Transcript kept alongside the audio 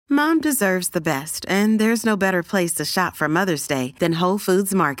Mom deserves the best, and there's no better place to shop for Mother's Day than Whole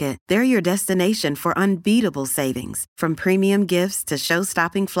Foods Market. They're your destination for unbeatable savings, from premium gifts to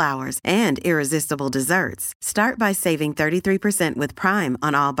show-stopping flowers and irresistible desserts. Start by saving 33% with Prime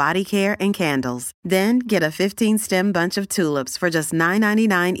on all body care and candles. Then get a 15-stem bunch of tulips for just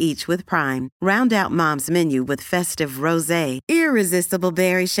 $9.99 each with Prime. Round out Mom's menu with festive rosé, irresistible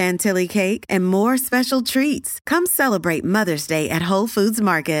berry chantilly cake, and more special treats. Come celebrate Mother's Day at Whole Foods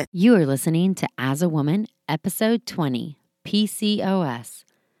Market. You are listening to As a Woman, Episode 20, PCOS.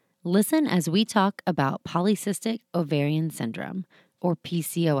 Listen as we talk about polycystic ovarian syndrome, or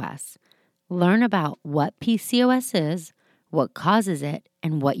PCOS. Learn about what PCOS is, what causes it,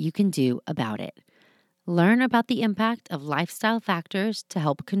 and what you can do about it. Learn about the impact of lifestyle factors to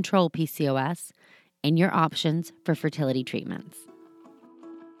help control PCOS and your options for fertility treatments.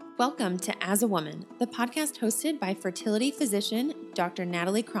 Welcome to As a Woman, the podcast hosted by fertility physician Dr.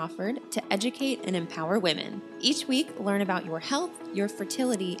 Natalie Crawford to educate and empower women. Each week, learn about your health, your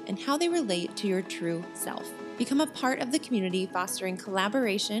fertility, and how they relate to your true self. Become a part of the community fostering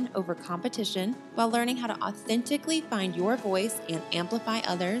collaboration over competition while learning how to authentically find your voice and amplify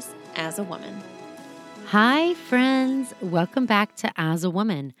others as a woman. Hi, friends. Welcome back to As a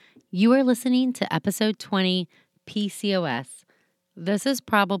Woman. You are listening to episode 20, PCOS. This is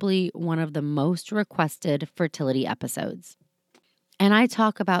probably one of the most requested fertility episodes. And I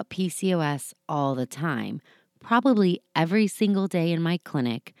talk about PCOS all the time. Probably every single day in my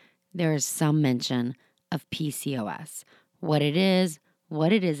clinic, there is some mention of PCOS. What it is,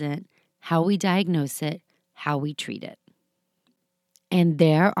 what it isn't, how we diagnose it, how we treat it. And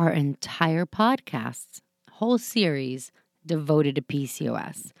there are entire podcasts, whole series devoted to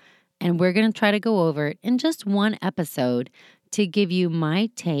PCOS. And we're going to try to go over it in just one episode to give you my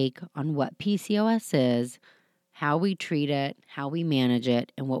take on what PCOS is, how we treat it, how we manage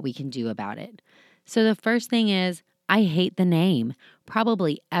it, and what we can do about it. So the first thing is, I hate the name.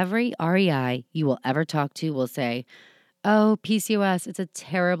 Probably every REI you will ever talk to will say, oh, PCOS, it's a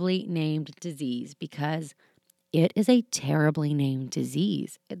terribly named disease, because it is a terribly named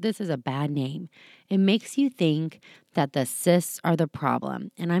disease. This is a bad name. It makes you think that the cysts are the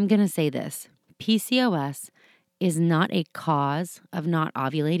problem. And I'm going to say this, PCOS is not a cause of not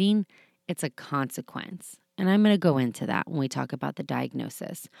ovulating, it's a consequence. And I'm going to go into that when we talk about the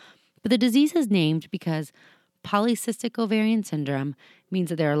diagnosis. But the disease is named because polycystic ovarian syndrome means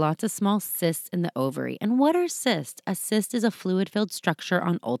that there are lots of small cysts in the ovary. And what are cysts? A cyst is a fluid-filled structure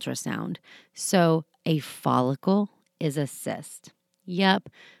on ultrasound. So a follicle is a cyst. Yep,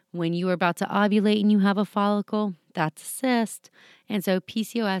 when you are about to ovulate and you have a follicle, that's a cyst. And so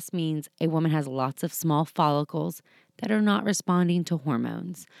PCOS means a woman has lots of small follicles that are not responding to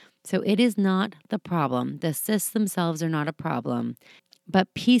hormones. So it is not the problem. The cysts themselves are not a problem.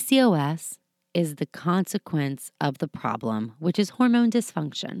 But PCOS is the consequence of the problem, which is hormone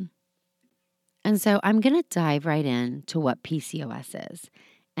dysfunction. And so I'm going to dive right into what PCOS is.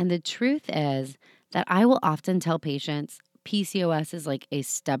 And the truth is that I will often tell patients PCOS is like a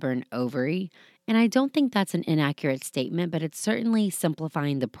stubborn ovary. And I don't think that's an inaccurate statement, but it's certainly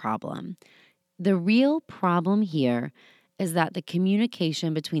simplifying the problem. The real problem here is that the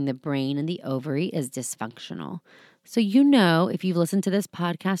communication between the brain and the ovary is dysfunctional. So you know, if you've listened to this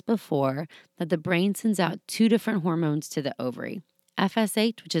podcast before, that the brain sends out two different hormones to the ovary.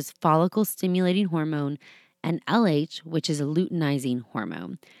 FSH, which is follicle stimulating hormone, and LH, which is a luteinizing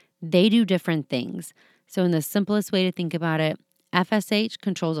hormone. They do different things. So in the simplest way to think about it, FSH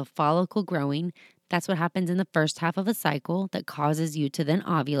controls a follicle growing. That's what happens in the first half of a cycle that causes you to then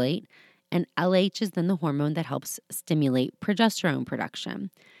ovulate. And LH is then the hormone that helps stimulate progesterone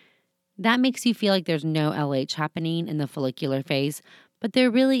production. That makes you feel like there's no LH happening in the follicular phase, but there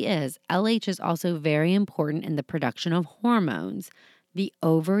really is. LH is also very important in the production of hormones. The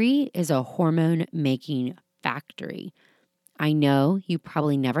ovary is a hormone-making factory. I know you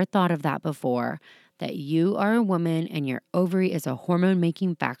probably never thought of that before, that you are a woman and your ovary is a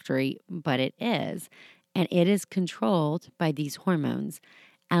hormone-making factory, but it is. And it is controlled by these hormones.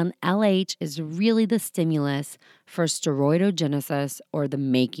 And LH is really the stimulus for steroidogenesis, or the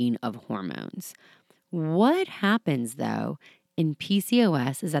making of hormones. What happens, though, in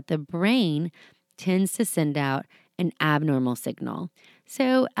PCOS is that the brain tends to send out an abnormal signal.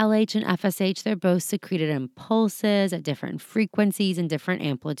 So LH and FSH, they're both secreted in pulses at different frequencies and different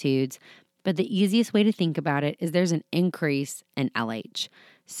amplitudes. But the easiest way to think about it is there's an increase in LH.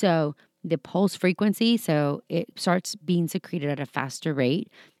 So the pulse frequency, so it starts being secreted at a faster rate,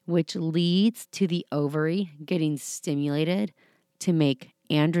 which leads to the ovary getting stimulated to make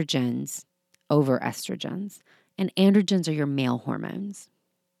androgens over estrogens. And androgens are your male hormones.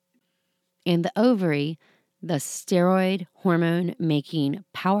 And the ovary, the steroid hormone making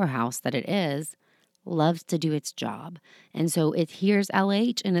powerhouse that it is, loves to do its job. And so it hears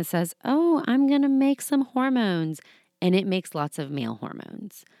LH and it says, oh, I'm going to make some hormones. And it makes lots of male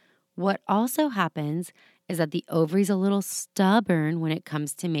hormones. What also happens is that the ovary's a little stubborn when it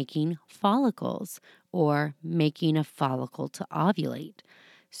comes to making follicles or making a follicle to ovulate.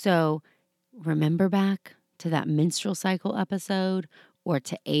 So remember back to that menstrual cycle episode or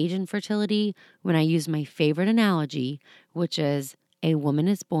to age and fertility when I use my favorite analogy, which is a woman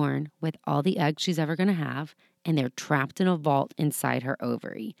is born with all the eggs she's ever going to have, and they're trapped in a vault inside her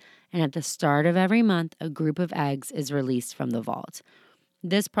ovary. And at the start of every month, a group of eggs is released from the vault.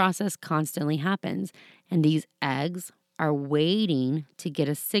 This process constantly happens, and these eggs are waiting to get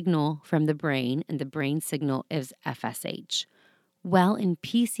a signal from the brain, and the brain signal is FSH. Well, in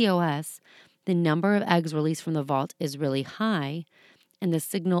PCOS, the number of eggs released from the vault is really high, and the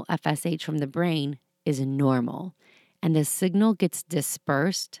signal FSH from the brain is normal. And the signal gets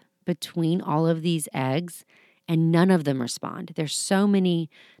dispersed between all of these eggs, and none of them respond. There's so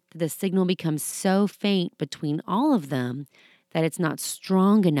many that the signal becomes so faint between all of them that it's not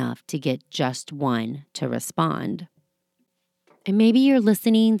strong enough to get just one to respond. And maybe you're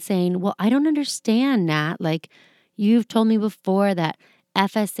listening saying, well, I don't understand, Nat. Like, you've told me before that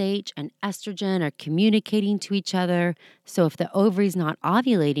FSH and estrogen are communicating to each other. So if the ovary's not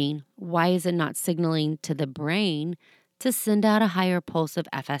ovulating, why is it not signaling to the brain to send out a higher pulse of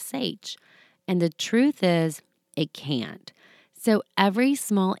FSH? And the truth is, it can't. So every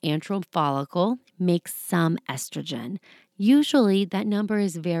small antral follicle makes some estrogen. Usually that number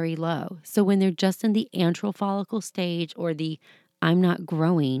is very low. So when they're just in the antral follicle stage or the I'm not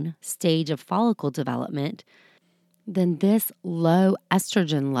growing stage of follicle development, then this low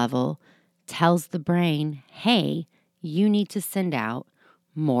estrogen level tells the brain, hey, you need to send out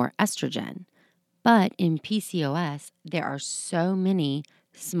more estrogen. But in PCOS, there are so many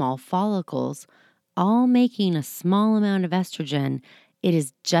small follicles all making a small amount of estrogen. It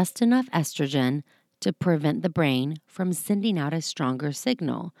is just enough estrogen to prevent the brain from sending out a stronger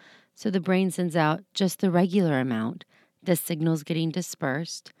signal. So the brain sends out just the regular amount. The signal's getting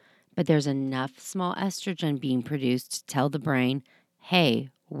dispersed, but there's enough small estrogen being produced to tell the brain, hey,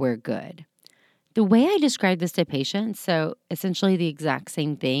 we're good. The way I describe this to patients, so essentially the exact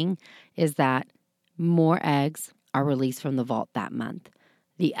same thing, is that more eggs are released from the vault that month.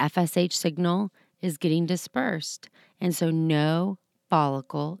 The FSH signal is getting dispersed, and so no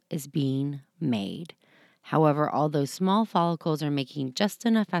follicle is being made. However, all those small follicles are making just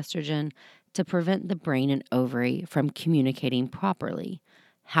enough estrogen to prevent the brain and ovary from communicating properly.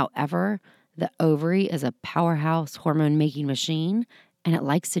 However, the ovary is a powerhouse hormone-making machine, and it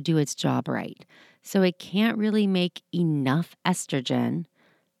likes to do its job right. So it can't really make enough estrogen,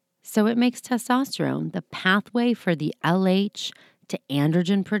 so it makes testosterone. The pathway for the LH to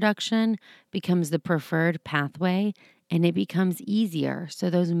androgen production becomes the preferred pathway, and it becomes easier. So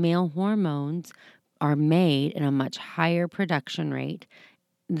those male hormones are made in a much higher production rate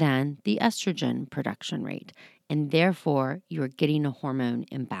than the estrogen production rate, and therefore you're getting a hormone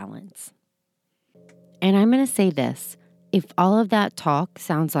imbalance. And I'm going to say this, if all of that talk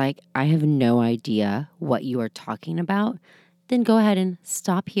sounds like I have no idea what you are talking about, then go ahead and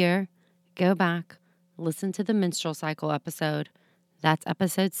stop here, go back, listen to the menstrual cycle episode. That's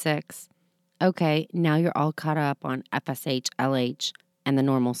episode 6. Okay, now you're all caught up on FSH, LH, and the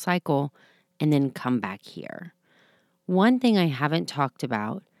normal cycle, and then come back here. One thing I haven't talked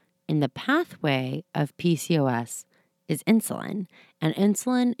about in the pathway of PCOS is insulin. And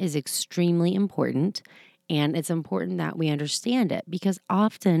insulin is extremely important, and it's important that we understand it because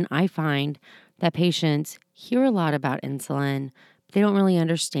often I find that patients hear a lot about insulin, but they don't really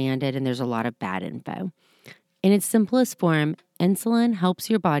understand it, and there's a lot of bad info. In its simplest form, insulin helps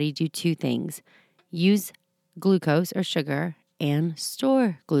your body do two things: use glucose or sugar and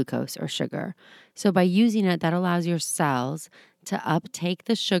store glucose or sugar. So by using it, that allows your cells to uptake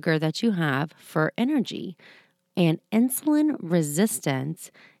the sugar that you have for energy. And insulin resistance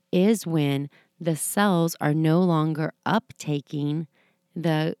is when the cells are no longer uptaking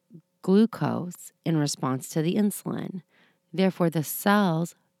the glucose in response to the insulin. Therefore, the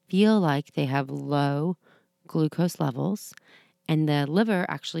cells feel like they have low glucose levels, and the liver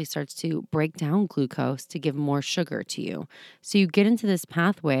actually starts to break down glucose to give more sugar to you. So you get into this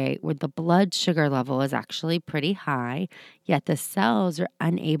pathway where the blood sugar level is actually pretty high, yet the cells are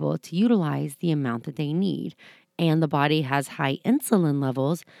unable to utilize the amount that they need. And the body has high insulin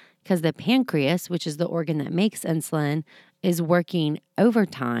levels because the pancreas, which is the organ that makes insulin, is working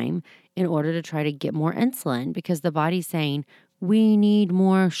overtime in order to try to get more insulin because the body's saying, we need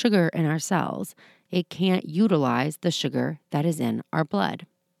more sugar in our cells. It can't utilize the sugar that is in our blood.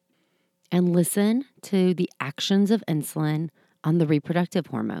 And listen to the actions of insulin on the reproductive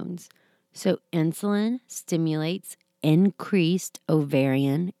hormones. So insulin stimulates increased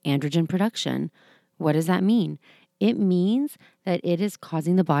ovarian androgen production. What does that mean? It means that it is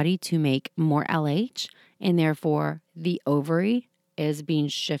causing the body to make more LH, and therefore the ovary is being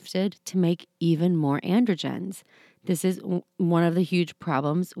shifted to make even more androgens. This is one of the huge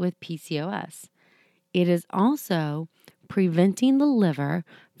problems with PCOS. It is also preventing the liver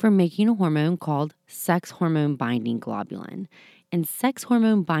from making a hormone called sex hormone binding globulin. And sex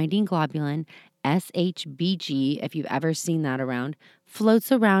hormone binding globulin, SHBG, if you've ever seen that around, floats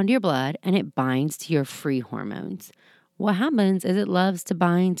around your blood and it binds to your free hormones. What happens is it loves to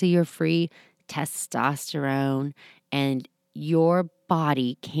bind to your free testosterone, and your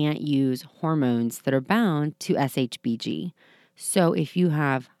body can't use hormones that are bound to SHBG. So if you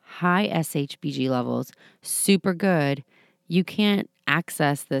have high SHBG levels, super good, you can't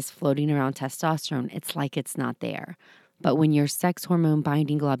access this floating around testosterone. It's like it's not there. But when your sex hormone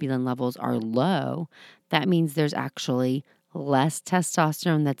binding globulin levels are low, that means there's actually less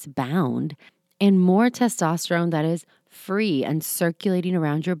testosterone that's bound and more testosterone that is free and circulating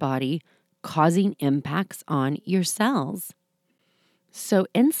around your body, causing impacts on your cells. So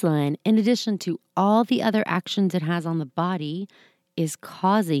insulin, in addition to all the other actions it has on the body, is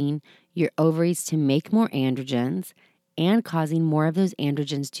causing your ovaries to make more androgens and causing more of those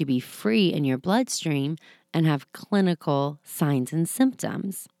androgens to be free in your bloodstream and have clinical signs and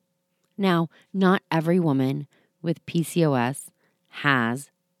symptoms. Now, not every woman with PCOS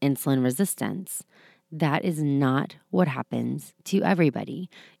has insulin resistance. That is not what happens to everybody.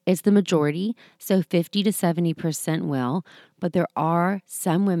 It's the majority, so 50 to 70% will, but there are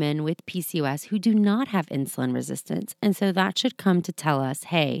some women with PCOS who do not have insulin resistance. And so that should come to tell us,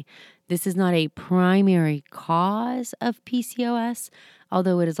 hey, this is not a primary cause of PCOS,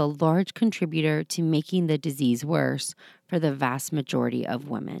 although it is a large contributor to making the disease worse for the vast majority of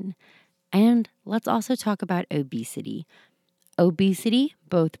women. And let's also talk about obesity. Obesity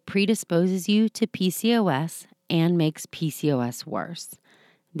both predisposes you to PCOS and makes PCOS worse.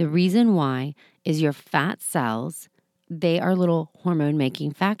 The reason why is your fat cells, they are little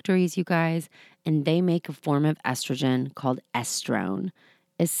hormone-making factories, you guys, and they make a form of estrogen called estrone.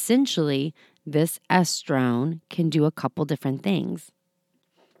 Essentially, this estrone can do a couple different things.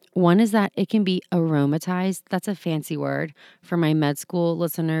 One is that it can be aromatized. That's a fancy word. For my med school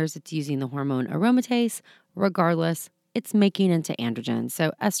listeners, it's using the hormone aromatase. Regardless, it's making into androgens.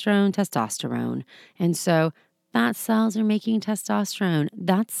 So estrone, testosterone. And so fat cells are making testosterone.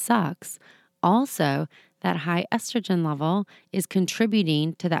 That sucks. Also, that high estrogen level is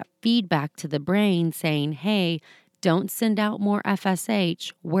contributing to that feedback to the brain saying, hey, don't send out more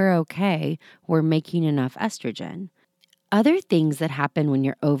FSH. We're okay. We're making enough estrogen. Other things that happen when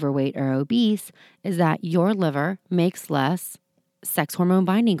you're overweight or obese is that your liver makes less sex hormone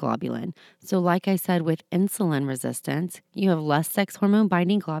binding globulin. So like I said, with insulin resistance, you have less sex hormone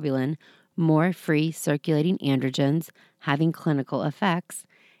binding globulin, more free circulating androgens having clinical effects,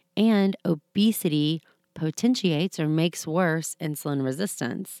 and obesity potentiates or makes worse insulin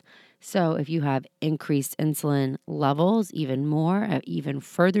resistance. So if you have increased insulin levels, even more, an even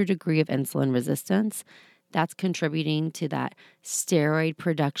further degree of insulin resistance, that's contributing to that steroid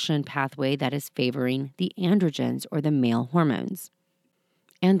production pathway that is favoring the androgens or the male hormones.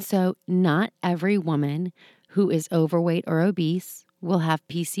 And so not every woman who is overweight or obese will have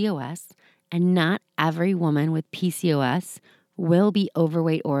PCOS, and not every woman with PCOS will be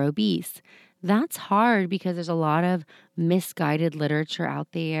overweight or obese. That's hard because there's a lot of misguided literature out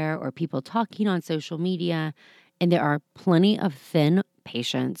there or people talking on social media, and there are plenty of thin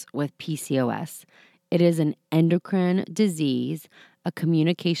patients with PCOS. It is an endocrine disease, a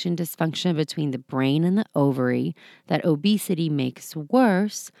communication dysfunction between the brain and the ovary that obesity makes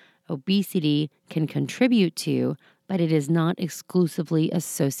worse. Obesity can contribute to, but it is not exclusively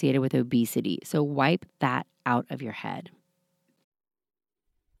associated with obesity. So wipe that out of your head.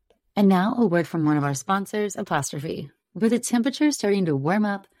 And now a word from one of our sponsors, Apostrophe. With the temperature starting to warm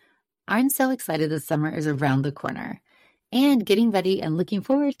up, I'm so excited the summer is around the corner and getting ready and looking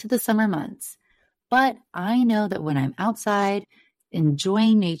forward to the summer months. But I know that when I'm outside,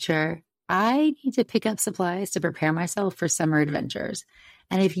 enjoying nature, I need to pick up supplies to prepare myself for summer adventures.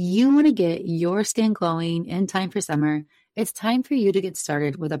 And if you want to get your skin glowing in time for summer, it's time for you to get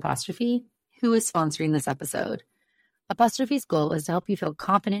started with Apostrophe, who is sponsoring this episode. Apostrophe's goal is to help you feel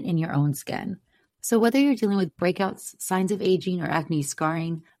confident in your own skin. So whether you're dealing with breakouts, signs of aging, or acne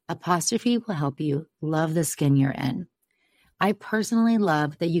scarring, Apostrophe will help you love the skin you're in. I personally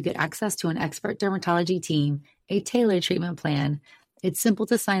love that you get access to an expert dermatology team, a tailored treatment plan. It's simple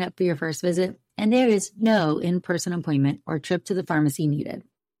to sign up for your first visit, and there is no in-person appointment or trip to the pharmacy needed.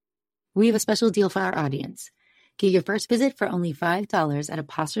 We have a special deal for our audience. Get your first visit for only $5 at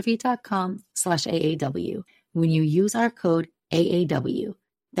apostrophe.com/AAW when you use our code AAW.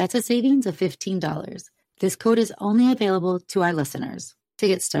 That's a savings of $15. This code is only available to our listeners. To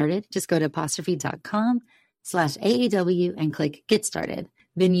get started, just go to apostrophe.com/AAW and click Get Started.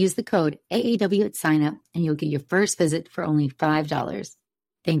 Then use the code AAW at sign up and you'll get your first visit for only $5.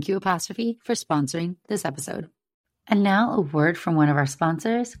 Thank you, Apostrophe, for sponsoring this episode. And now a word from one of our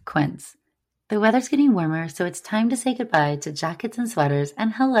sponsors, Quince. The weather's getting warmer, so it's time to say goodbye to jackets and sweaters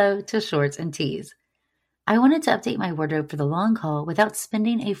and hello to shorts and tees. I wanted to update my wardrobe for the long haul without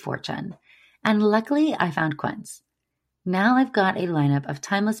spending a fortune, and luckily I found Quince. Now I've got a lineup of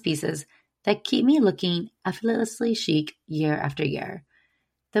timeless pieces that keep me looking effortlessly chic year after year.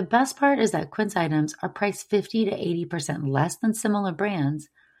 The best part is that Quince items are priced 50 to 80% less than similar brands,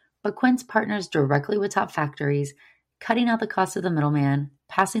 but Quince partners directly with top factories, cutting out the cost of the middleman,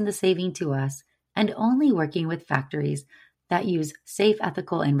 passing the saving to us, and only working with factories that use safe,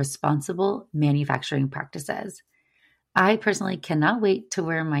 ethical, and responsible manufacturing practices. I personally cannot wait to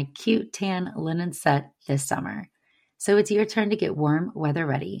wear my cute tan linen set this summer. So it's your turn to get warm weather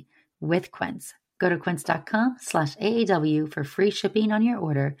ready with Quince. Go to quince.com/AAW for free shipping on your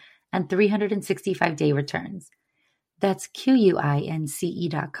order and 365-day returns. That's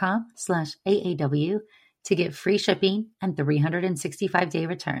QUINCE.com/AAW to get free shipping and 365-day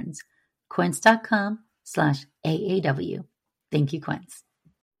returns. Quince.com/AAW. Thank you, Quince.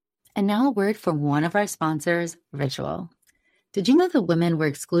 And now a word from one of our sponsors, Ritual. Did you know that women were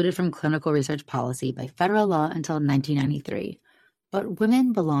excluded from clinical research policy by federal law until 1993? But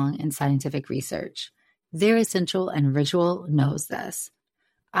women belong in scientific research. They're essential, and Ritual knows this.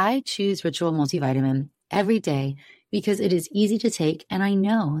 I choose Ritual multivitamin every day because it is easy to take, and I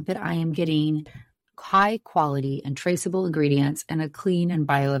know that I am getting high quality and traceable ingredients in a clean and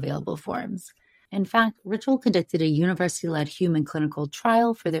bioavailable forms. In fact, Ritual conducted a university-led human clinical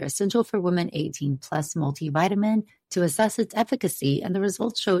trial for their Essential for Women 18 Plus multivitamin to assess its efficacy, and the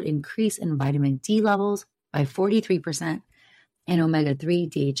results showed increase in vitamin D levels by 43% and omega-3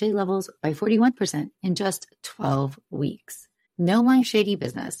 DHA levels by 41% in just 12 weeks. No my shady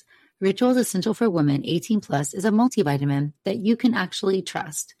business. Ritual's Essential for Women 18 Plus is a multivitamin that you can actually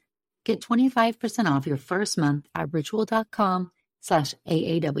trust. Get 25% off your first month at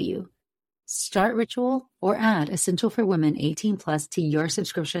ritual.com/AAW. Start Ritual or add Essential for Women 18 Plus to your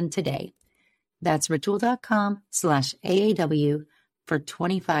subscription today. That's ritual.com/AAW for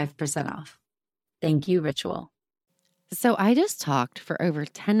 25% off. Thank you, Ritual. So I just talked for over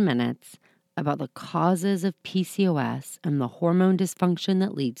 10 minutes about the causes of PCOS and the hormone dysfunction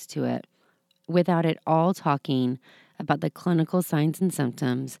that leads to it, without it all talking about the clinical signs and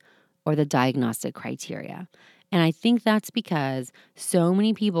symptoms or the diagnostic criteria. And I think that's because so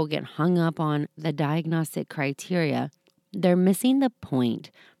many people get hung up on the diagnostic criteria. They're missing the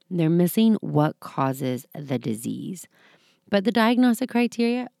point. They're missing what causes the disease. But the diagnostic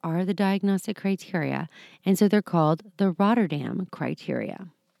criteria are the diagnostic criteria, and so they're called the Rotterdam criteria.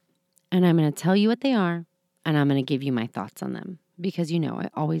 And I'm going to tell you what they are, and I'm going to give you my thoughts on them, because you know I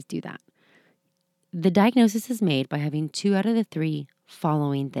always do that. The diagnosis is made by having 2 out of the 3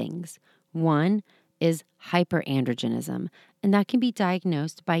 following things. One is hyperandrogenism, and that can be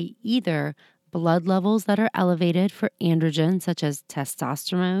diagnosed by either blood levels that are elevated for androgens such as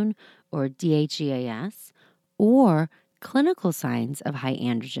testosterone or DHEAS, or clinical signs of high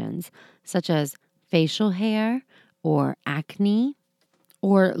androgens such as facial hair or acne,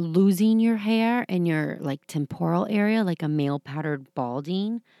 or losing your hair in your temporal area, like a male pattern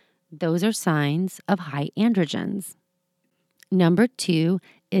balding. Those are signs of high androgens. Number 2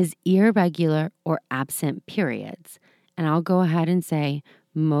 is irregular or absent periods. And I'll go ahead and say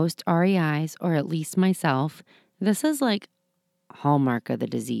most REIs, or at least myself, this is like hallmark of the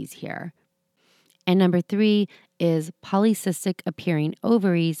disease here. And number 3 is polycystic appearing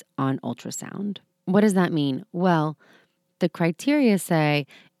ovaries on ultrasound. What does that mean? Well, the criteria say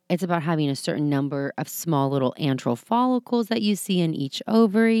it's about having a certain number of small little antral follicles that you see in each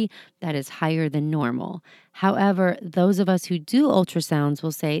ovary that is higher than normal. However, those of us who do ultrasounds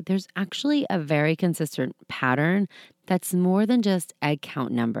will say there's actually a very consistent pattern that's more than just egg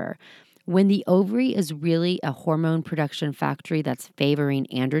count number. When the ovary is really a hormone production factory that's favoring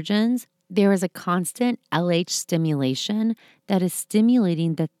androgens, there is a constant LH stimulation that is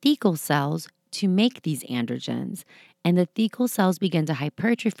stimulating the thecal cells to make these androgens. and the thecal cells begin to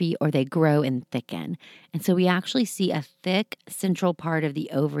hypertrophy or they grow and thicken. And so we actually see a thick central part of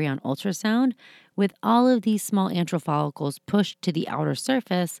the ovary on ultrasound with all of these small antral follicles pushed to the outer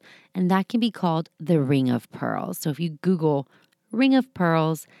surface, and that can be called the ring of pearls. So if you Google ring of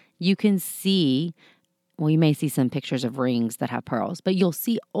pearls, you can see, well, you may see some pictures of rings that have pearls, but you'll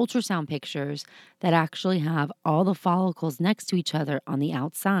see ultrasound pictures that actually have all the follicles next to each other on the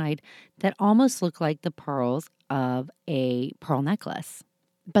outside that almost look like the pearls of a pearl necklace.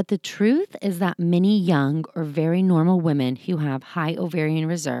 But the truth is that many young or very normal women who have high ovarian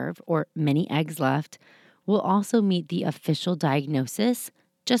reserve or many eggs left will also meet the official diagnosis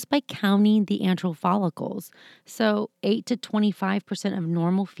just by counting the antral follicles. So 8 to 25% of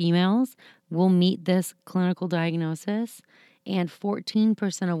normal females will meet this clinical diagnosis, and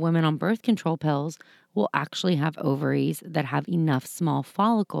 14% of women on birth control pills will actually have ovaries that have enough small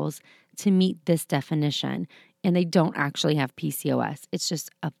follicles to meet this definition. And they don't actually have PCOS. It's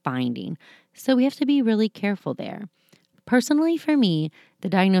just a finding. So we have to be really careful there. Personally, for me, the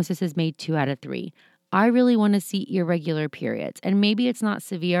diagnosis is made 2 out of 3. I really want to see irregular periods. And maybe it's not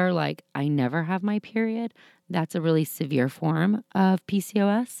severe, like I never have my period. That's a really severe form of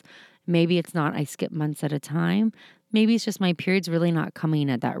PCOS. Maybe it's not, I skip months at a time. Maybe it's just my period's really not coming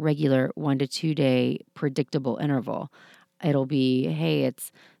at that regular 1 to 2 day predictable interval. It'll be, hey,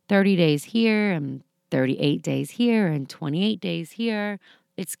 it's 30 days here and 38 days here and 28 days here.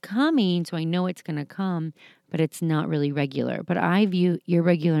 It's coming, so I know it's going to come, but it's not really regular. But I view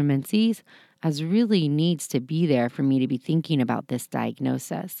irregular menses as really needs to be there for me to be thinking about this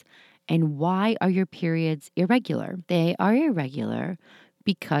diagnosis. And why are your periods irregular? They are irregular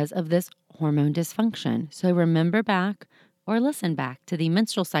because of this hormone dysfunction. So remember back or listen back to the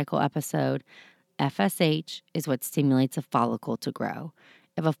menstrual cycle episode. FSH is what stimulates a follicle to grow.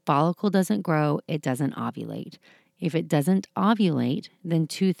 If a follicle doesn't grow, it doesn't ovulate. If it doesn't ovulate, then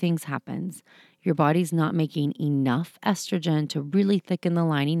 2 things happens. Your body's not making enough estrogen to really thicken the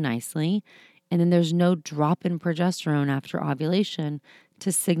lining nicely, and then there's no drop in progesterone after ovulation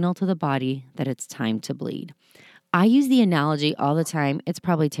to signal to the body that it's time to bleed. I use the analogy all the time. It's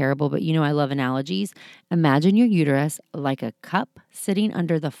probably terrible, but you know I love analogies. Imagine your uterus like a cup sitting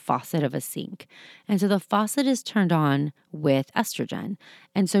under the faucet of a sink. And so the faucet is turned on with estrogen.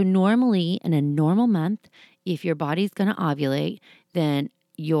 And so normally in a normal month, if your body's going to ovulate, then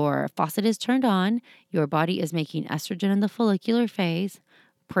your faucet is turned on, your body is making estrogen in the follicular phase,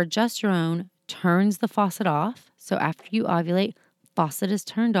 progesterone turns the faucet off. So after you ovulate, faucet is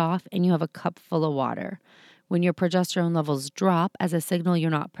turned off and you have a cup full of water. When your progesterone levels drop as a signal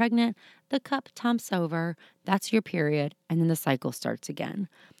you're not pregnant, the cup tumps over, that's your period, and then the cycle starts again.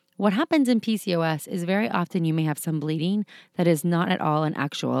 What happens in PCOS is very often you may have some bleeding that is not at all an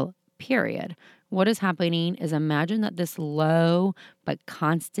actual period. What is happening is imagine that this low but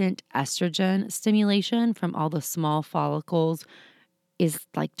constant estrogen stimulation from all the small follicles is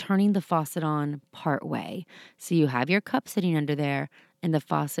like turning the faucet on part way. So you have your cup sitting under there, and the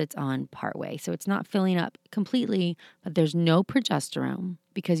faucet's on partway. So it's not filling up completely, but there's no progesterone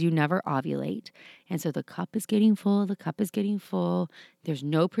because you never ovulate. And so the cup is getting full, There's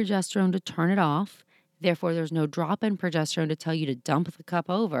no progesterone to turn it off. Therefore, there's no drop in progesterone to tell you to dump the cup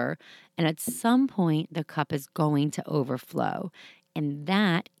over. And at some point, the cup is going to overflow. And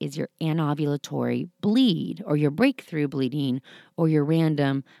that is your anovulatory bleed or your breakthrough bleeding or your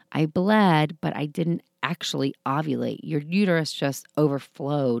random, I bled, but I didn't actually ovulate. Your uterus just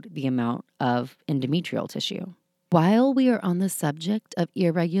overflowed the amount of endometrial tissue. While we are on the subject of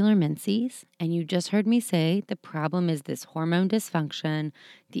irregular menses, and you just heard me say the problem is this hormone dysfunction,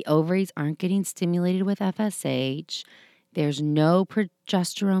 the ovaries aren't getting stimulated with FSH, there's no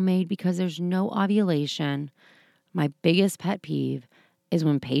progesterone made because there's no ovulation. My biggest pet peeve is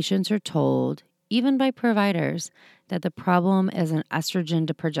when patients are told, even by providers, that the problem is an estrogen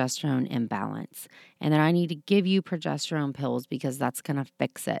to progesterone imbalance and that I need to give you progesterone pills because that's going to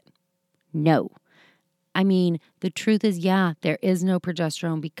fix it. No. I mean, the truth is, yeah, there is no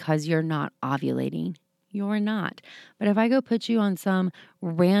progesterone because you're not ovulating. You're not. But if I go put you on some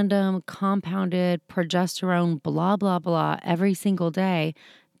random compounded progesterone blah, blah, blah every single day,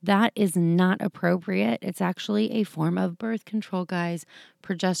 that is not appropriate. It's actually a form of birth control, guys.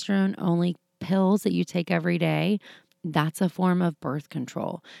 Progesterone only pills that you take every day, that's a form of birth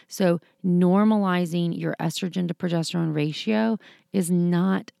control. So normalizing your estrogen to progesterone ratio is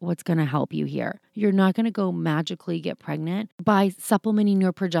not what's going to help you here. You're not going to go magically get pregnant by supplementing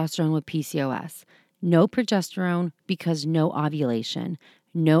your progesterone with PCOS. No progesterone because no ovulation.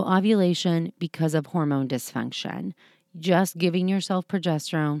 No ovulation because of hormone dysfunction. Just giving yourself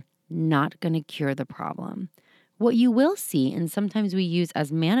progesterone, not going to cure the problem. What you will see, and sometimes we use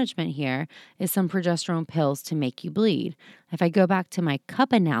as management here, is some progesterone pills to make you bleed. If I go back to my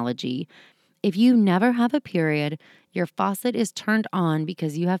cup analogy, if you never have a period, your faucet is turned on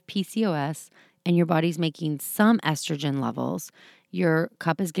because you have PCOS and your body's making some estrogen levels, your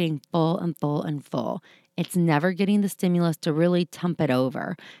cup is getting full and full and full. It's never getting the stimulus to really tump it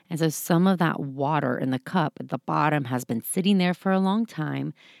over. And so some of that water in the cup at the bottom has been sitting there for a long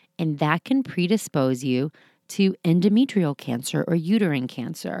time, and that can predispose you to endometrial cancer or uterine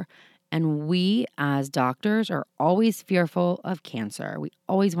cancer. And we as doctors are always fearful of cancer. We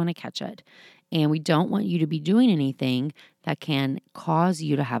always want to catch it. And we don't want you to be doing anything that can cause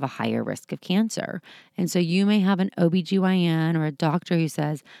you to have a higher risk of cancer. And so you may have an OBGYN or a doctor who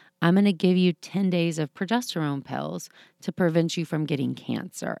says, I'm going to give you 10 days of progesterone pills to prevent you from getting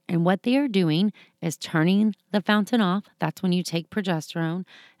cancer. And what they are doing is turning the fountain off. That's when you take progesterone.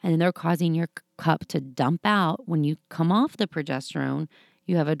 And then they're causing your cup to dump out. When you come off the progesterone,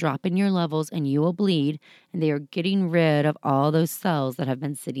 you have a drop in your levels and you will bleed, and they are getting rid of all those cells that have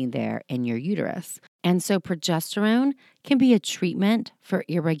been sitting there in your uterus. And so progesterone can be a treatment for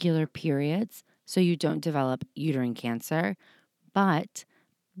irregular periods so you don't develop uterine cancer. But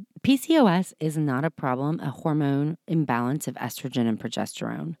PCOS is not a problem, a hormone imbalance of estrogen and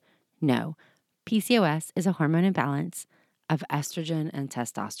progesterone. No, PCOS is a hormone imbalance of estrogen and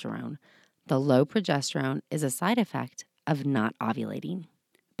testosterone. The low progesterone is a side effect of not ovulating.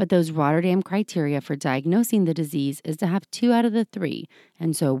 But those Rotterdam criteria for diagnosing the disease is to have 2 out of the 3.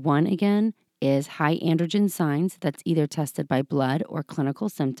 And so 1, again, is high androgen signs. That's either tested by blood or clinical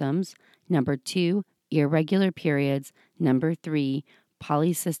symptoms. Number 2, irregular periods. Number 3,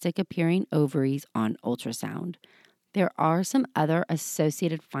 polycystic appearing ovaries on ultrasound. There are some other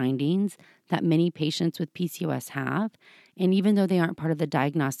associated findings that many patients with PCOS have. And even though they aren't part of the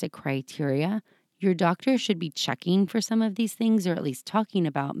diagnostic criteria, your doctor should be checking for some of these things or at least talking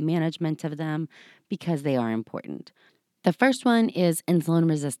about management of them because they are important. The first one is insulin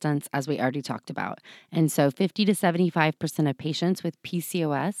resistance, as we already talked about. And so 50 to 75% of patients with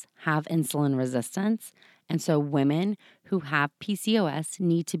PCOS have insulin resistance. And so women who have PCOS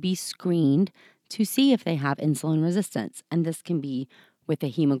need to be screened to see if they have insulin resistance. And this can be with a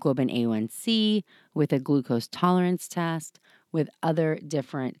hemoglobin A1C, with a glucose tolerance test, with other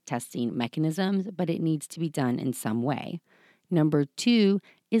different testing mechanisms, but it needs to be done in some way. Number 2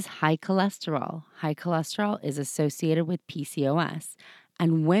 is high cholesterol. High cholesterol is associated with PCOS,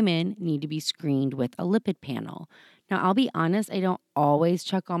 and women need to be screened with a lipid panel. Now, I'll be honest, I don't always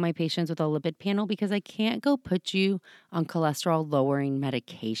check all my patients with a lipid panel because I can't go put you on cholesterol-lowering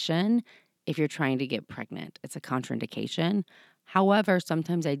medication if you're trying to get pregnant. It's a contraindication. However,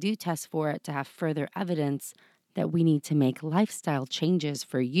 sometimes I do test for it to have further evidence that we need to make lifestyle changes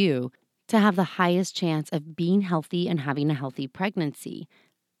for you to have the highest chance of being healthy and having a healthy pregnancy.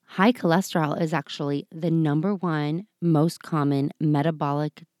 High cholesterol is actually the number 1 most common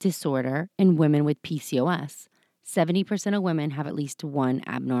metabolic disorder in women with PCOS. 70% of women have at least 1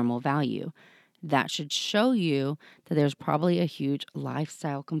 abnormal value. That should show you that there's probably a huge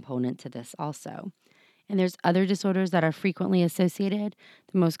lifestyle component to this also. And there's other disorders that are frequently associated.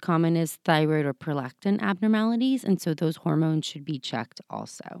 The most common is thyroid or prolactin abnormalities, and so those hormones should be checked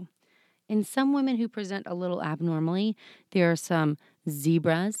also. In some women who present a little abnormally, there are some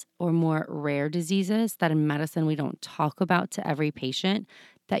zebras or more rare diseases that in medicine we don't talk about to every patient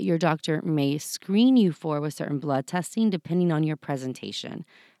that your doctor may screen you for with certain blood testing depending on your presentation,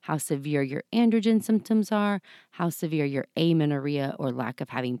 how severe your androgen symptoms are, how severe your amenorrhea or lack of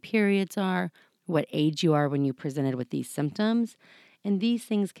having periods are, what age you are when you presented with these symptoms. And these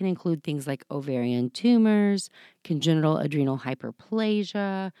things can include things like ovarian tumors, congenital adrenal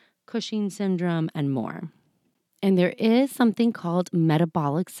hyperplasia, Cushing syndrome, and more. And there is something called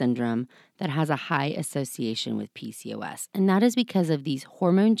metabolic syndrome that has a high association with PCOS. And that is because of these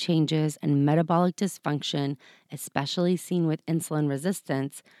hormone changes and metabolic dysfunction, especially seen with insulin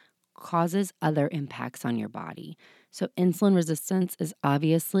resistance, causes other impacts on your body. So insulin resistance is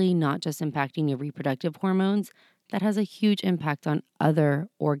obviously not just impacting your reproductive hormones, that has a huge impact on other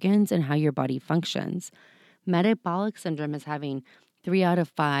organs and how your body functions. Metabolic syndrome is having 3 out of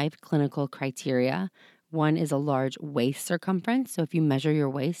 5 clinical criteria. 1 is a large waist circumference. So if you measure your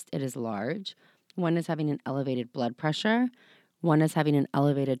waist, it is large. 1 is having an elevated blood pressure. 1 is having an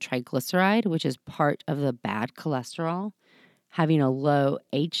elevated triglyceride, which is part of the bad cholesterol. Having a low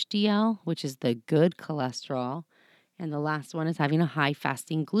HDL, which is the good cholesterol. And the last one is having a high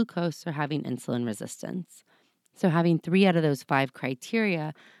fasting glucose or having insulin resistance. So having 3 out of those 5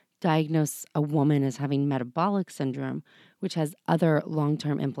 criteria diagnose a woman as having metabolic syndrome, which has other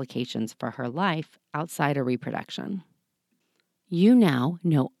long-term implications for her life outside of reproduction. You now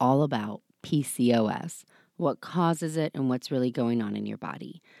know all about PCOS, what causes it, and what's really going on in your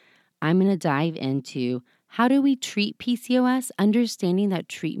body. I'm going to dive into how do we treat PCOS, understanding that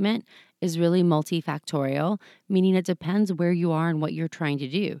treatment is really multifactorial, meaning it depends where you are and what you're trying to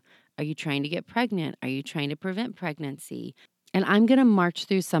do. Are you trying to get pregnant? Are you trying to prevent pregnancy? And I'm going to march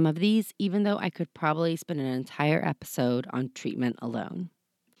through some of these, even though I could probably spend an entire episode on treatment alone.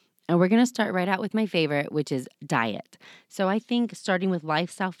 And we're going to start right out with my favorite, which is diet. So I think starting with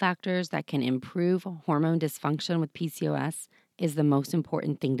lifestyle factors that can improve hormone dysfunction with PCOS is the most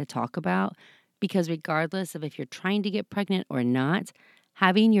important thing to talk about, because regardless of if you're trying to get pregnant or not,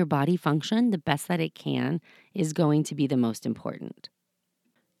 having your body function the best that it can is going to be the most important.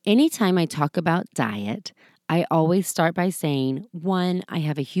 Anytime I talk about diet, I always start by saying, one, I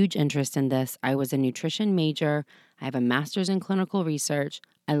have a huge interest in this. I was a nutrition major. I have a master's in clinical research.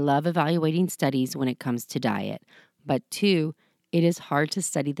 I love evaluating studies when it comes to diet. But two, it is hard to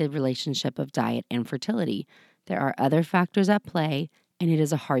study the relationship of diet and fertility. There are other factors at play, and it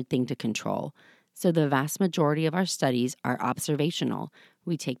is a hard thing to control. So the vast majority of our studies are observational.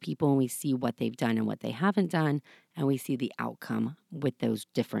 We take people and we see what they've done and what they haven't done, and we see the outcome with those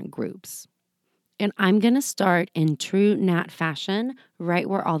different groups. And I'm going to start in true Nat fashion, right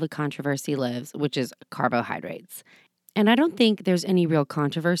where all the controversy lives, which is carbohydrates. And I don't think there's any real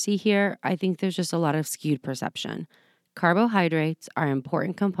controversy here. I think there's just a lot of skewed perception. Carbohydrates are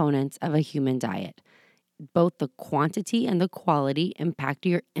important components of a human diet. Both the quantity and the quality impact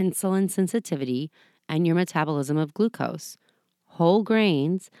your insulin sensitivity and your metabolism of glucose. Whole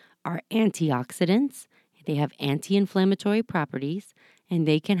grains are antioxidants. They have anti-inflammatory properties, and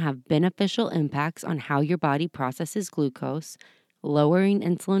they can have beneficial impacts on how your body processes glucose, lowering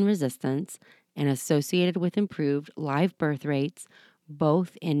insulin resistance, and associated with improved live birth rates,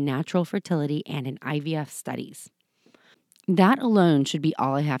 both in natural fertility and in IVF studies. That alone should be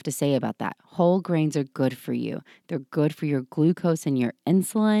all I have to say about that. Whole grains are good for you. They're good for your glucose and your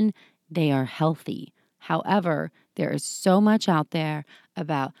insulin. They are healthy. However, there is so much out there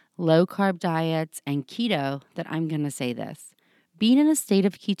about low-carb diets and keto that I'm going to say this. Being in a state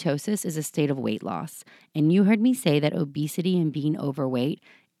of ketosis is a state of weight loss. And you heard me say that obesity and being overweight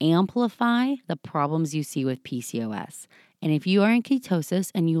amplify the problems you see with PCOS. And if you are in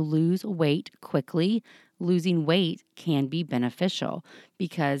ketosis and you lose weight quickly, losing weight can be beneficial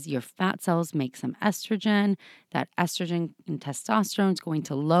because your fat cells make some estrogen. That estrogen and testosterone is going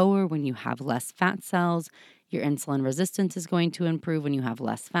to lower when you have less fat cells. Your insulin resistance is going to improve when you have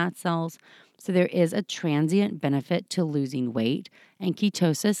less fat cells. So there is a transient benefit to losing weight, and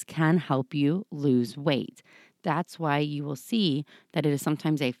ketosis can help you lose weight. That's why you will see that it is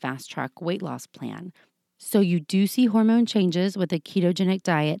sometimes a fast-track weight loss plan. So you do see hormone changes with a ketogenic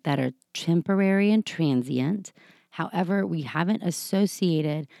diet that are temporary and transient. However, we haven't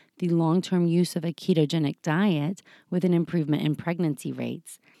associated the long-term use of a ketogenic diet with an improvement in pregnancy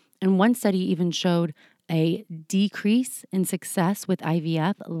rates. And one study even showed a decrease in success with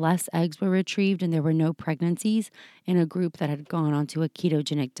IVF. Less eggs were retrieved and there were no pregnancies in a group that had gone onto a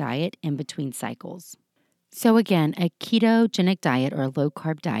ketogenic diet in between cycles. So again, a ketogenic diet or a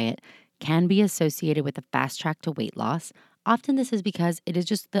low-carb diet can be associated with a fast track to weight loss. Often this is because it is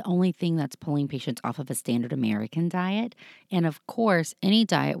just the only thing that's pulling patients off of a standard American diet. And of course, any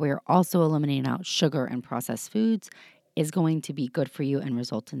diet where you're also eliminating out sugar and processed foods is going to be good for you and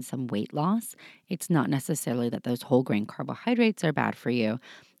result in some weight loss. It's not necessarily that those whole grain carbohydrates are bad for you.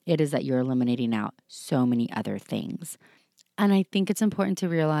 It is that you're eliminating out so many other things. And I think it's important to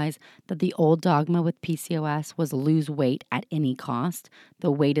realize that the old dogma with PCOS was lose weight at any cost.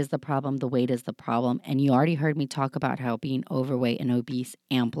 The weight is the problem, the weight is the problem. And you already heard me talk about how being overweight and obese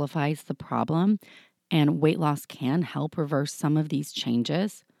amplifies the problem. And weight loss can help reverse some of these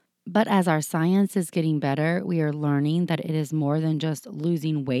changes. But as our science is getting better, we are learning that it is more than just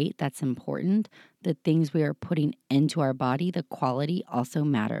losing weight that's important. The things we are putting into our body, the quality also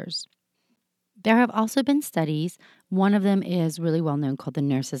matters. There have also been studies, one of them is really well known called the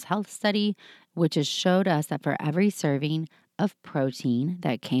Nurses' Health Study, which has showed us that for every serving of protein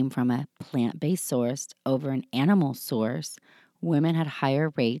that came from a plant-based source over an animal source, women had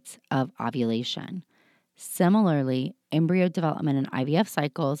higher rates of ovulation. Similarly, embryo development in IVF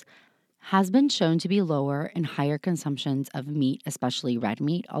cycles has been shown to be lower in higher consumptions of meat, especially red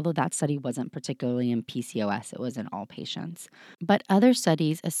meat, although that study wasn't particularly in PCOS, it was in all patients. But other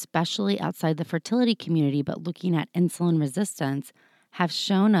studies, especially outside the fertility community, but looking at insulin resistance, have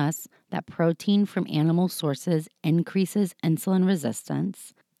shown us that protein from animal sources increases insulin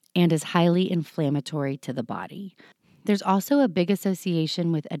resistance. and is highly inflammatory to the body. There's also a big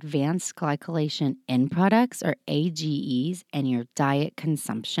association with advanced glycolation end products, or AGEs, and your diet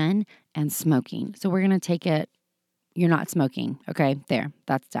consumption and smoking. So we're going to take it, you're not smoking. Okay, there,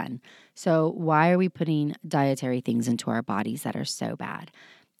 that's done. So why are we putting dietary things into our bodies that are so bad?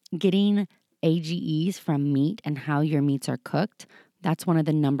 Getting AGEs from meat and how your meats are cooked, that's one of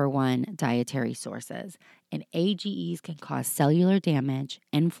the number one dietary sources. And AGEs can cause cellular damage,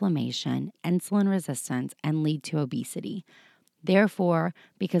 inflammation, insulin resistance, and lead to obesity. Therefore,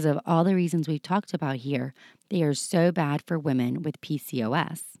 because of all the reasons we've talked about here, they are so bad for women with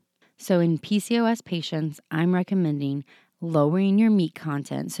PCOS. So in PCOS patients, I'm recommending lowering your meat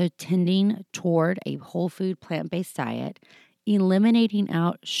content, so tending toward a whole food plant-based diet, eliminating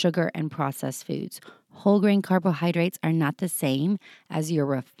out sugar and processed foods. Whole grain carbohydrates are not the same as your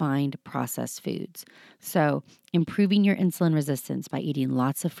refined processed foods. So improving your insulin resistance by eating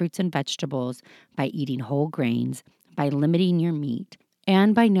lots of fruits and vegetables, by eating whole grains, by limiting your meat,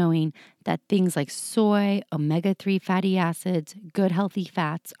 and by knowing that things like soy, omega-3 fatty acids, good healthy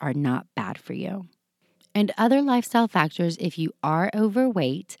fats are not bad for you. And other lifestyle factors, if you are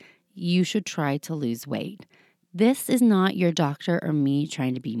overweight, you should try to lose weight. This is not your doctor or me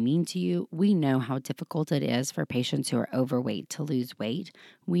trying to be mean to you. We know how difficult it is for patients who are overweight to lose weight.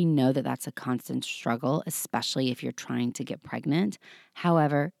 We know that that's a constant struggle, especially if you're trying to get pregnant.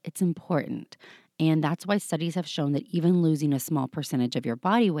 However, it's important. And that's why studies have shown that even losing a small percentage of your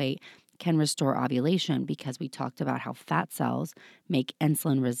body weight can restore ovulation, because we talked about how fat cells make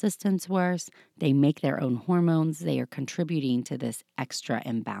insulin resistance worse. They make their own hormones. They are contributing to this extra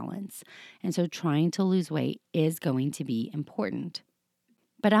imbalance. And so trying to lose weight is going to be important.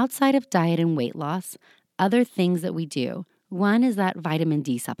 But outside of diet and weight loss, other things that we do, one is that vitamin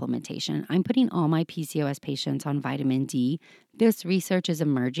D supplementation. I'm putting all my PCOS patients on vitamin D. This research is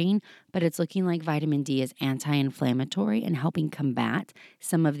emerging, but it's looking like vitamin D is anti-inflammatory and helping combat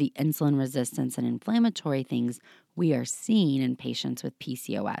some of the insulin resistance and inflammatory things we are seeing in patients with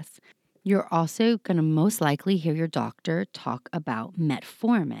PCOS. You're also going to most likely hear your doctor talk about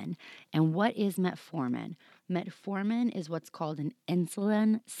metformin. And what is metformin? Metformin is what's called an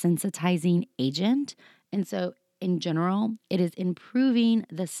insulin sensitizing agent. And so in general, it is improving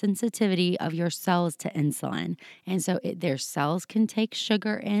the sensitivity of your cells to insulin. And so their cells can take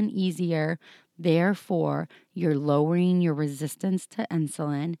sugar in easier. Therefore, you're lowering your resistance to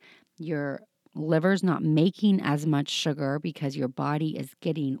insulin. Your liver's not making as much sugar because your body is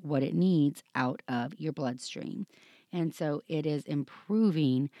getting what it needs out of your bloodstream. And so it is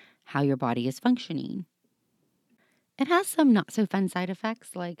improving how your body is functioning. It has some not so fun side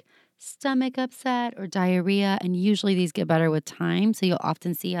effects like stomach upset or diarrhea, and usually these get better with time. So you'll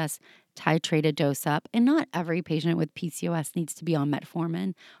often see us titrate a dose up. And not every patient with PCOS needs to be on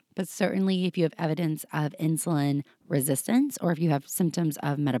metformin, but certainly if you have evidence of insulin resistance or if you have symptoms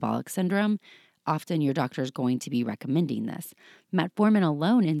of metabolic syndrome, often your doctor is going to be recommending this. Metformin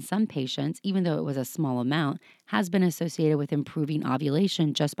alone in some patients, even though it was a small amount, has been associated with improving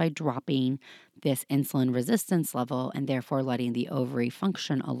ovulation just by dropping this insulin resistance level and therefore letting the ovary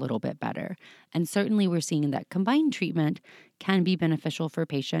function a little bit better. And certainly we're seeing that combined treatment can be beneficial for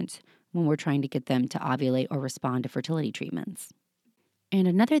patients when we're trying to get them to ovulate or respond to fertility treatments. And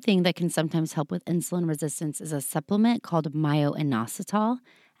another thing that can sometimes help with insulin resistance is a supplement called myo-inositol.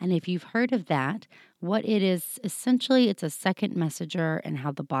 And if you've heard of that, what it is, essentially it's a second messenger in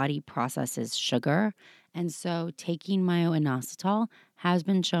how the body processes sugar. And so taking myo-inositol has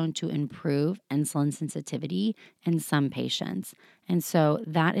been shown to improve insulin sensitivity in some patients. And so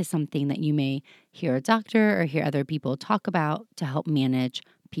that is something that you may hear a doctor or hear other people talk about to help manage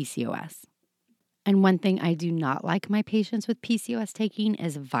PCOS. And one thing I do not like my patients with PCOS taking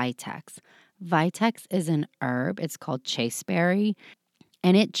is Vitex. Vitex is an herb. It's called chasteberry,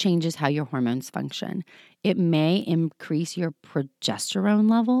 and it changes how your hormones function. It may increase your progesterone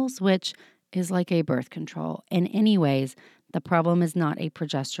levels, which is like a birth control. In any ways, the problem is not a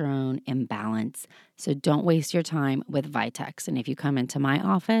progesterone imbalance. So don't waste your time with Vitex. And if you come into my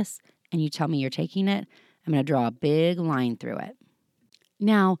office and you tell me you're taking it, I'm going to draw a big line through it.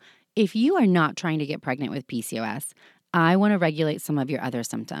 Now, if you are not trying to get pregnant with PCOS, I want to regulate some of your other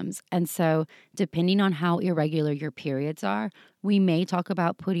symptoms. And so depending on how irregular your periods are, we may talk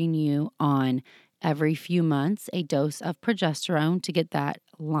about putting you on every few months a dose of progesterone to get that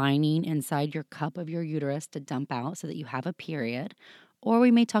lining inside your cup of your uterus to dump out so that you have a period. Or we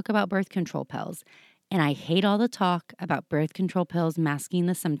may talk about birth control pills. And I hate all the talk about birth control pills masking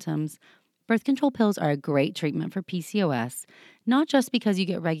the symptoms. Birth control pills are a great treatment for PCOS, not just because you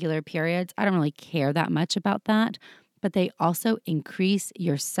get regular periods. I don't really care that much about that. but they also increase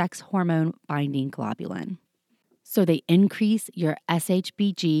your sex hormone binding globulin. So they increase your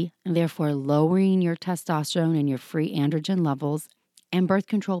SHBG, and therefore lowering your testosterone and your free androgen levels. And birth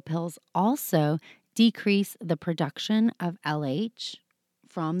control pills also decrease the production of LH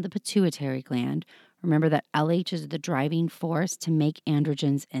from the pituitary gland. Remember that LH is the driving force to make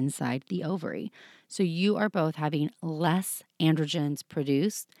androgens inside the ovary. So you are both having less androgens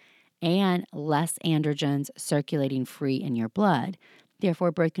produced and less androgens circulating free in your blood.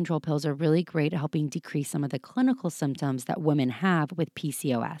 Therefore, birth control pills are really great at helping decrease some of the clinical symptoms that women have with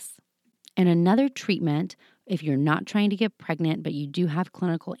PCOS. And another treatment, if you're not trying to get pregnant but you do have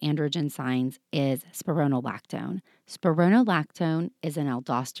clinical androgen signs, is spironolactone. Spironolactone is an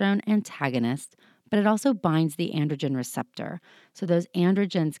aldosterone antagonist, but it also binds the androgen receptor. So those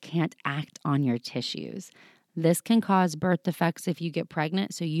androgens can't act on your tissues. This can cause birth defects if you get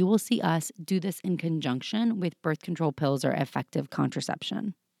pregnant, so you will see us do this in conjunction with birth control pills or effective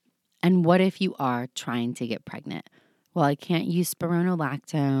contraception. And what if you are trying to get pregnant? Well, I can't use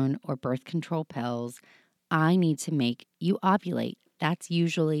spironolactone or birth control pills. I need to make you ovulate. That's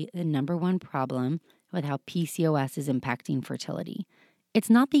usually the number one problem with how PCOS is impacting fertility. It's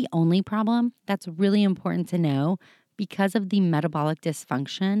not the only problem. That's really important to know because of the metabolic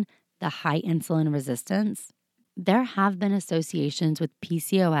dysfunction, the high insulin resistance. There have been associations with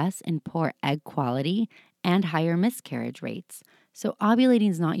PCOS and poor egg quality and higher miscarriage rates. So ovulating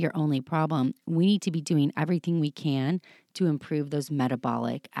is not your only problem. We need to be doing everything we can to improve those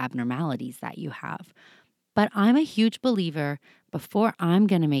metabolic abnormalities that you have. But I'm a huge believer, before I'm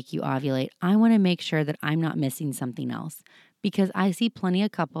going to make you ovulate, I want to make sure that I'm not missing something else. Because I see plenty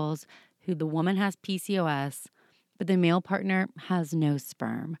of couples who the woman has PCOS, but the male partner has no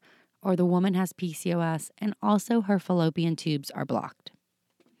sperm. Or the woman has PCOS and also her fallopian tubes are blocked.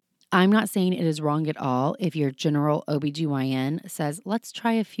 I'm not saying it is wrong at all if your general OBGYN says, let's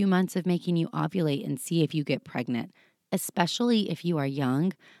try a few months of making you ovulate and see if you get pregnant, especially if you are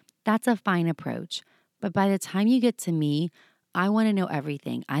young. That's a fine approach. But by the time you get to me, I want to know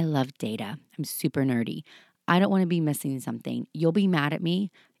everything. I love data. I'm super nerdy. I don't want to be missing something. You'll be mad at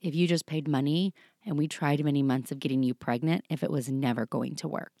me if you just paid money and we tried many months of getting you pregnant if it was never going to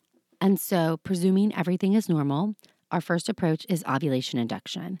work. And so, presuming everything is normal, our first approach is ovulation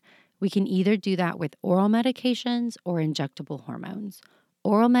induction. We can either do that with oral medications or injectable hormones.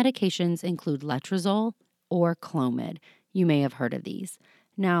 Oral medications include letrozole or Clomid. You may have heard of these.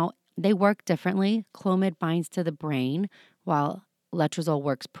 Now, they work differently. Clomid binds to the brain while letrozole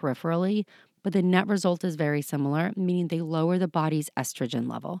works peripherally, but the net result is very similar, meaning they lower the body's estrogen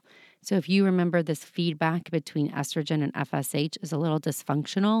level. So if you remember, this feedback between estrogen and FSH is a little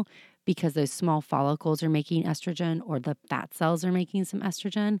dysfunctional because those small follicles are making estrogen or the fat cells are making some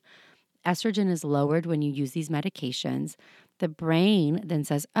estrogen. Estrogen is lowered when you use these medications. The brain then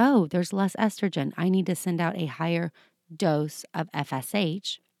says, oh, there's less estrogen. I need to send out a higher dose of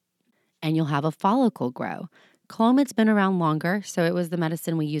FSH, and you'll have a follicle grow. Clomid's been around longer, so it was the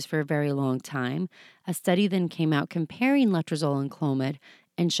medicine we used for a very long time. A study then came out comparing letrozole and Clomid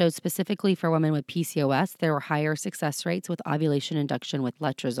and showed specifically for women with PCOS, there were higher success rates with ovulation induction with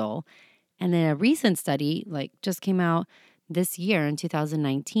letrozole. And then a recent study, just came out this year in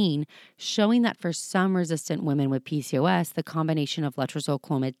 2019, showing that for some resistant women with PCOS, the combination of letrozole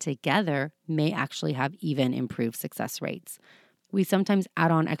Clomid together may actually have even improved success rates. We sometimes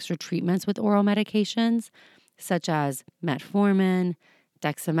add on extra treatments with oral medications, such as metformin,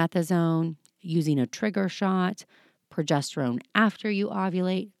 dexamethasone, using a trigger shot, progesterone after you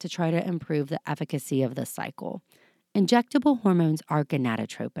ovulate to try to improve the efficacy of the cycle. Injectable hormones are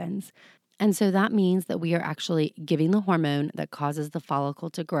gonadotropins. And so that means that we are actually giving the hormone that causes the follicle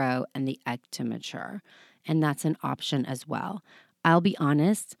to grow and the egg to mature. And that's an option as well. I'll be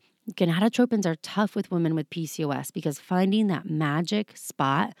honest, gonadotropins are tough with women with PCOS because finding that magic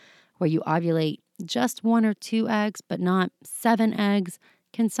spot where you ovulate just 1 or 2 eggs, but not 7 eggs,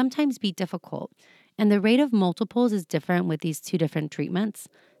 can sometimes be difficult. And the rate of multiples is different with these 2 different treatments.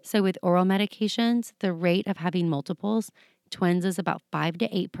 So with oral medications, the rate of having multiples, twins is about 5 to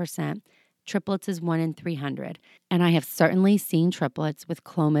 8%. Triplets is 1 in 300. And I have certainly seen triplets with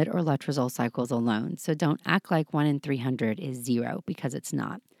Clomid or letrozole cycles alone. So don't act like 1 in 300 is 0 because it's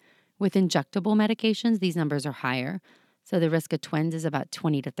not. With injectable medications, these numbers are higher. So the risk of twins is about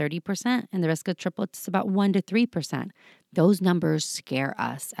 20 to 30%, and the risk of triplets is about 1 to 3%. Those numbers scare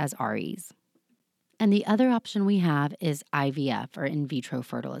us as REs. And the other option we have is IVF, or in vitro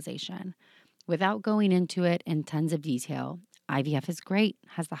fertilization. Without going into it in tons of detail, IVF is great,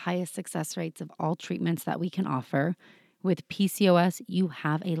 has the highest success rates of all treatments that we can offer. With PCOS, you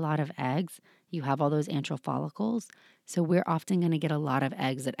have a lot of eggs. you have all those antral follicles. So we're often going to get a lot of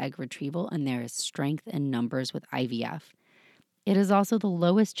eggs at egg retrieval, and there is strength in numbers with IVF. It is also the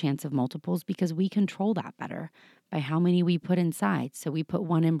lowest chance of multiples because we control that better by how many we put inside. So we put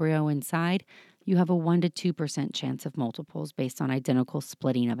one embryo inside, you have a 1 to 2% chance of multiples based on identical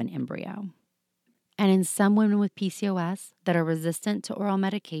splitting of an embryo. And in some women with PCOS that are resistant to oral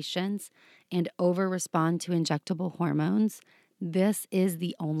medications and over-respond to injectable hormones, this is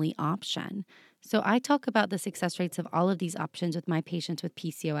the only option. So I talk about the success rates of all of these options with my patients with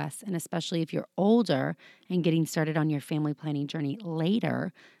PCOS, and especially if you're older and getting started on your family planning journey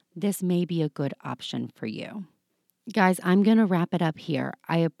later, this may be a good option for you. Guys, I'm going to wrap it up here.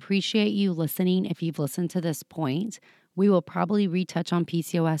 I appreciate you listening if you've listened to this point. We will probably retouch on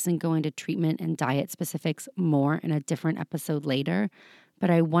PCOS and go into treatment and diet specifics more in a different episode later,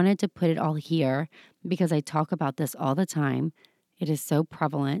 but I wanted to put it all here because I talk about this all the time. It is so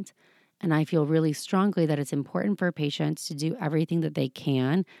prevalent, and I feel really strongly that it's important for patients to do everything that they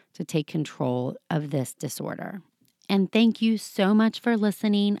can to take control of this disorder. And thank you so much for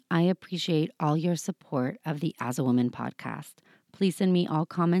listening. I appreciate all your support of the As a Woman podcast. Please send me all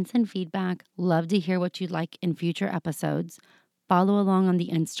comments and feedback. Love to hear what you'd like in future episodes. Follow along on the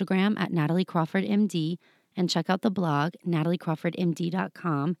Instagram at Natalie Crawford MD and check out the blog,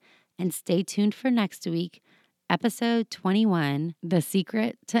 nataliecrawfordmd.com. And stay tuned for next week, episode 21, The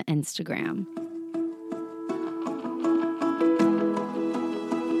Secret to Instagram.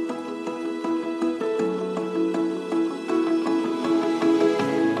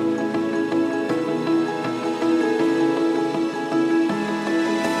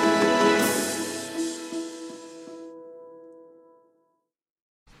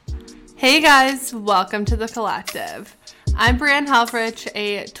 Hey guys, welcome to The Collective. I'm Brianne Helfrich,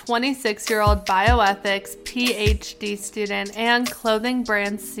 a 26-year-old bioethics PhD student and clothing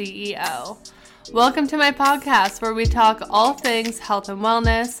brand CEO. Welcome to my podcast where we talk all things health and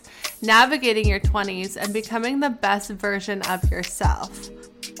wellness, navigating your 20s, and becoming the best version of yourself.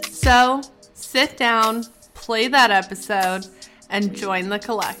 So, sit down, play that episode, and join the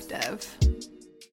collective.